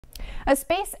A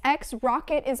SpaceX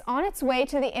rocket is on its way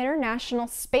to the International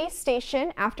Space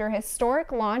Station after a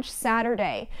historic launch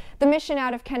Saturday. The mission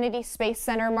out of Kennedy Space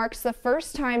Center marks the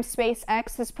first time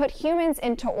SpaceX has put humans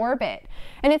into orbit,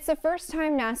 and it's the first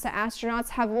time NASA astronauts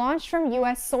have launched from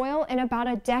U.S. soil in about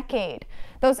a decade.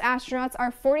 Those astronauts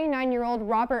are 49-year-old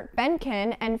Robert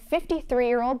Behnken and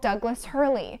 53-year-old Douglas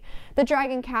Hurley. The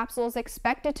Dragon capsule is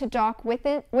expected to dock with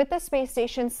the space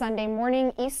station Sunday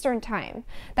morning Eastern Time.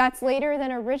 That's later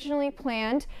than originally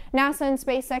planned. NASA and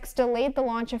SpaceX delayed the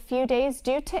launch a few days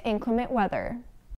due to inclement weather.